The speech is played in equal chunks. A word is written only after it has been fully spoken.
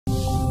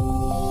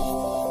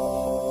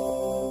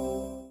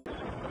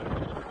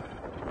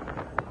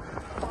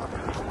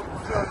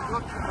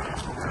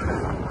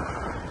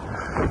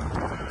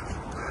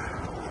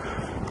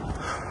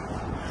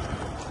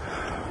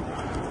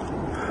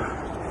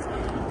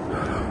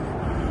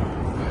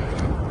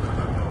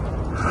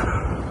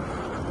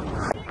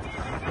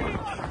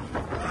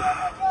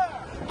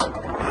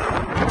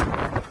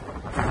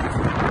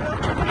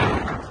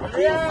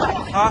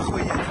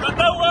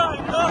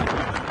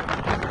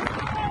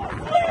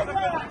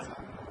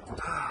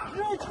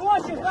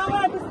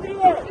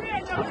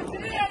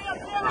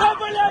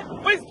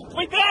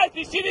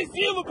через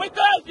силу,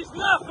 пытайтесь,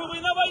 нахуй, вы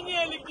на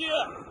войне или где?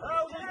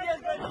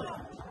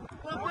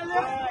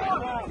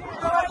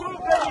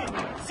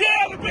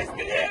 Все,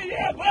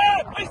 быстрее,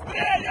 баб,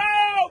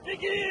 быстрее,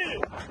 беги!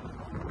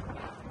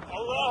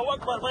 Аллаху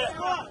Акбар, блядь!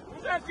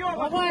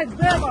 Давай,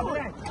 Зева,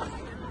 блядь!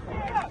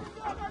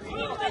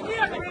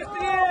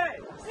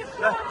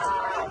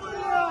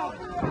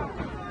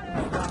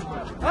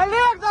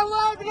 Олег,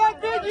 давай,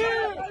 блядь, беги!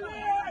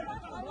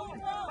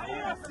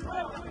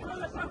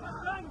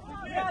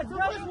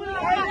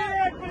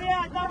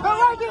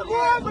 Давай,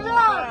 бегом,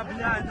 блядь!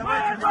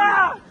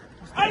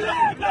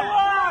 Олег,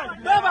 давай!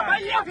 Беба,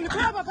 поехали,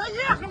 Беба,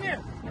 поехали!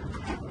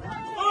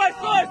 Стой,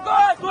 стой,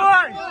 стой,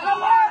 стой!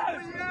 Давай!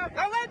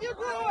 Давай,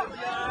 бегом!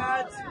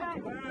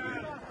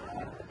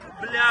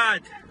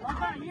 Блядь!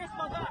 Вода, есть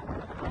вода!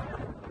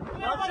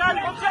 Молчали,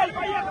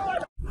 поехали!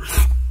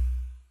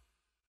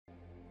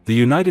 The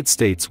United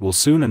States will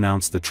soon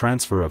announce the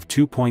transfer of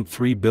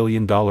 $2.3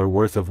 billion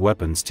worth of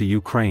weapons to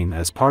Ukraine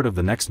as part of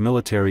the next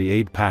military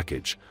aid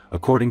package,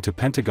 according to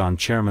Pentagon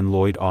Chairman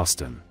Lloyd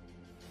Austin.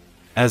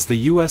 As the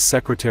U.S.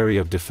 Secretary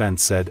of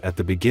Defense said at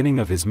the beginning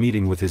of his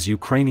meeting with his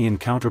Ukrainian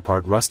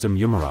counterpart Rustem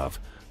Umerov,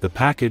 the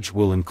package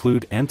will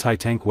include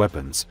anti-tank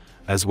weapons,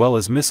 as well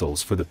as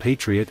missiles for the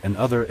Patriot and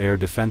other air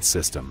defense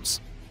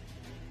systems.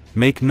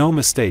 Make no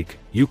mistake,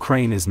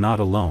 Ukraine is not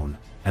alone,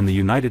 and the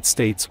United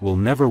States will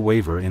never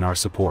waver in our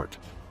support.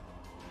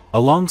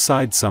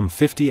 Alongside some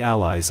 50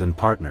 allies and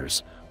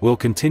partners, we'll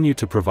continue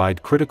to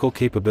provide critical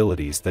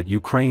capabilities that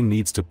Ukraine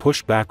needs to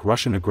push back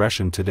Russian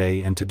aggression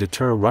today and to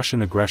deter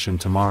Russian aggression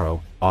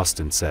tomorrow,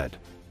 Austin said.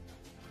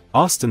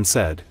 Austin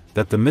said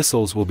that the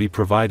missiles will be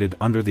provided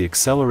under the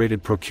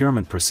accelerated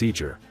procurement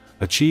procedure,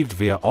 achieved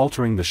via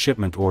altering the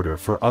shipment order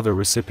for other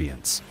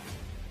recipients.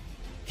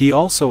 He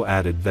also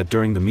added that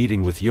during the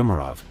meeting with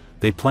Umerov,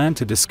 they plan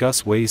to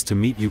discuss ways to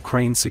meet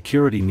Ukraine's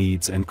security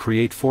needs and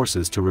create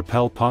forces to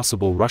repel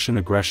possible Russian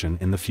aggression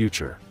in the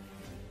future.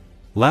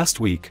 Last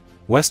week,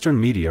 Western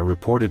media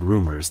reported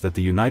rumors that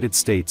the United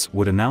States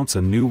would announce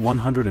a new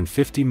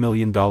 $150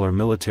 million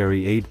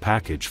military aid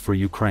package for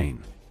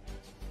Ukraine.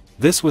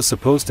 This was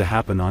supposed to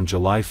happen on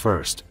July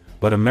 1st,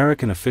 but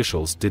American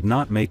officials did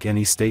not make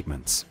any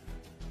statements.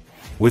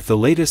 With the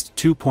latest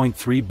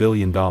 $2.3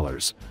 billion,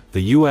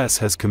 the U.S.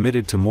 has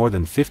committed to more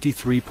than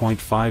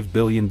 $53.5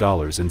 billion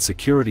in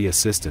security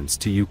assistance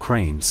to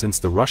Ukraine since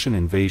the Russian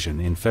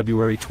invasion in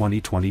February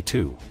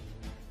 2022.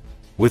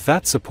 With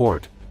that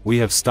support, we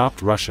have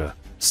stopped Russia,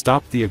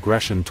 stopped the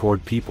aggression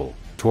toward people,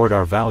 toward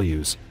our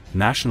values,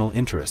 national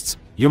interests,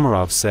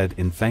 Umerov said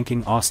in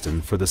thanking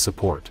Austin for the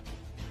support.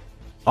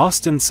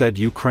 Austin said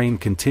Ukraine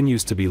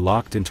continues to be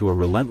locked into a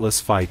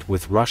relentless fight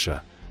with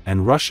Russia,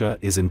 and Russia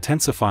is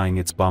intensifying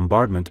its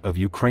bombardment of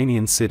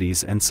Ukrainian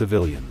cities and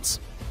civilians.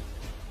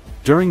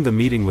 During the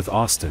meeting with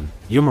Austin,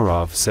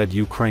 Umerov said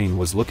Ukraine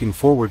was looking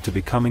forward to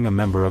becoming a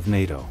member of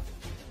NATO.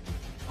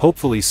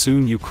 Hopefully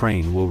soon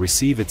Ukraine will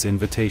receive its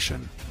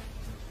invitation.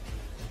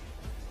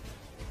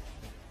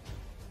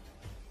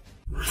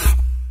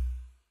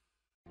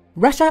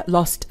 Russia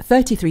lost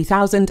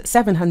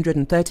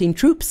 33,713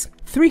 troops,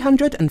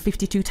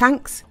 352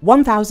 tanks,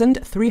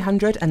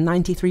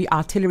 1,393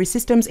 artillery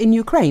systems in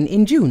Ukraine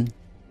in June.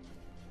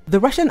 The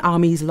Russian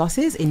army's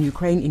losses in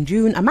Ukraine in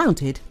June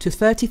amounted to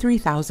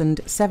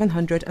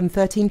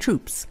 33,713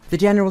 troops. The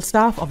General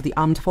Staff of the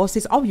Armed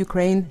Forces of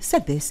Ukraine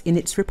said this in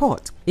its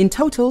report. In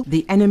total,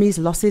 the enemy's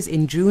losses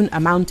in June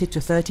amounted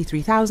to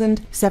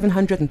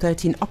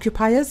 33,713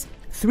 occupiers,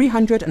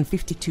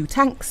 352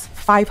 tanks,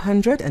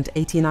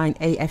 589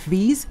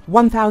 AFVs,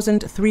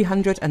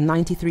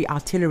 1,393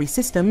 artillery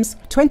systems,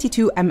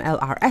 22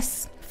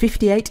 MLRS,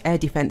 58 air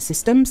defense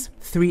systems,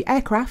 3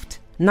 aircraft,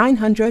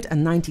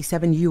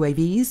 997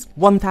 UAVs,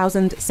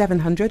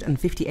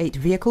 1,758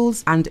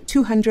 vehicles, and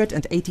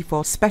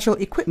 284 special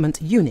equipment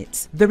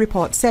units, the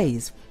report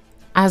says.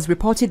 As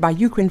reported by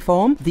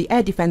Ukrinform, the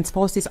Air Defense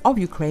Forces of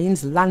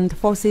Ukraine's land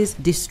forces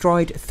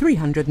destroyed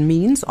 300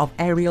 means of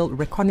aerial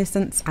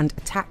reconnaissance and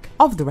attack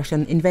of the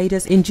Russian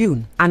invaders in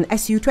June, an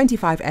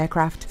Su-25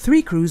 aircraft,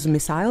 3 cruise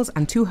missiles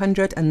and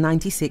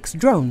 296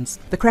 drones.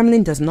 The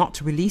Kremlin does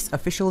not release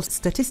official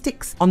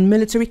statistics on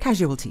military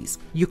casualties.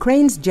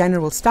 Ukraine's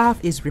General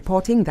Staff is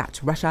reporting that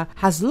Russia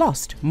has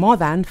lost more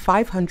than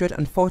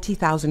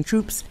 540,000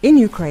 troops in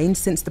Ukraine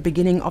since the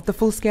beginning of the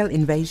full-scale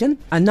invasion,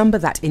 a number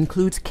that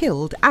includes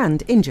killed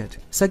and injured.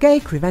 Sergei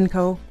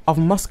Krivenko of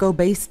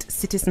Moscow-based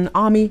Citizen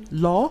Army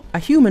Law, a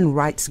human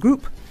rights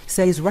group,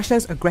 says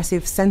Russia's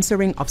aggressive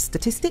censoring of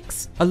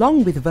statistics,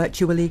 along with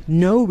virtually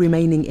no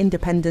remaining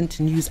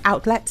independent news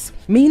outlets,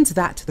 means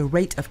that the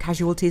rate of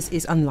casualties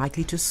is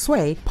unlikely to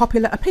sway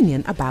popular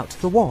opinion about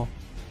the war.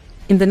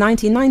 In the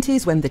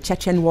 1990s, when the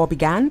Chechen War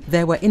began,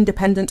 there were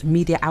independent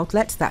media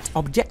outlets that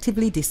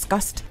objectively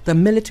discussed the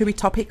military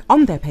topic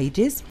on their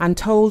pages and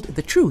told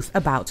the truth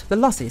about the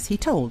losses he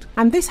told.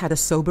 And this had a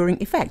sobering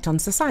effect on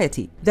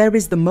society. There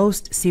is the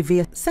most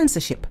severe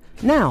censorship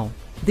now.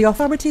 The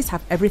authorities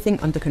have everything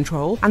under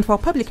control, and for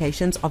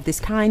publications of this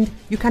kind,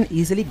 you can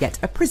easily get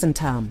a prison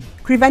term.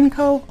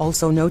 Krivenko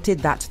also noted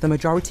that the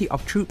majority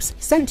of troops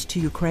sent to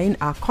Ukraine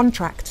are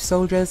contract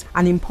soldiers,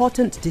 an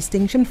important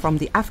distinction from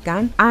the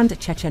Afghan and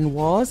Chechen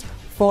wars,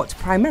 fought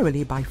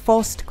primarily by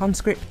forced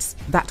conscripts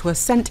that were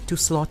sent to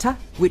slaughter,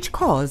 which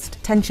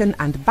caused tension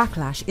and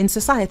backlash in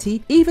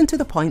society, even to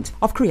the point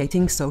of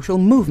creating social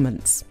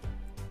movements.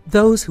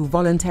 Those who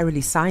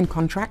voluntarily sign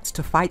contracts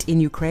to fight in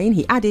Ukraine,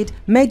 he added,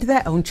 made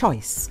their own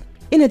choice.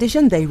 In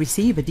addition, they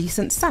receive a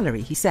decent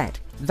salary, he said.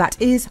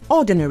 That is,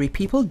 ordinary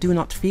people do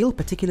not feel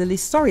particularly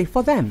sorry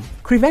for them.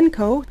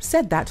 Krivenko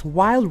said that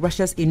while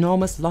Russia's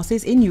enormous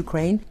losses in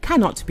Ukraine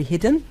cannot be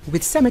hidden,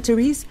 with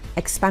cemeteries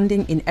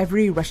expanding in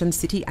every Russian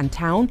city and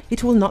town,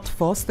 it will not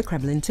force the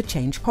Kremlin to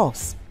change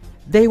course.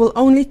 They will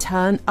only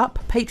turn up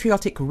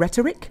patriotic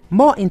rhetoric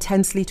more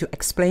intensely to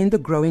explain the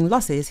growing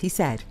losses, he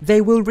said.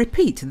 They will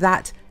repeat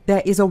that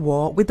there is a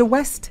war with the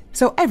West,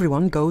 so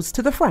everyone goes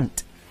to the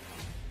front.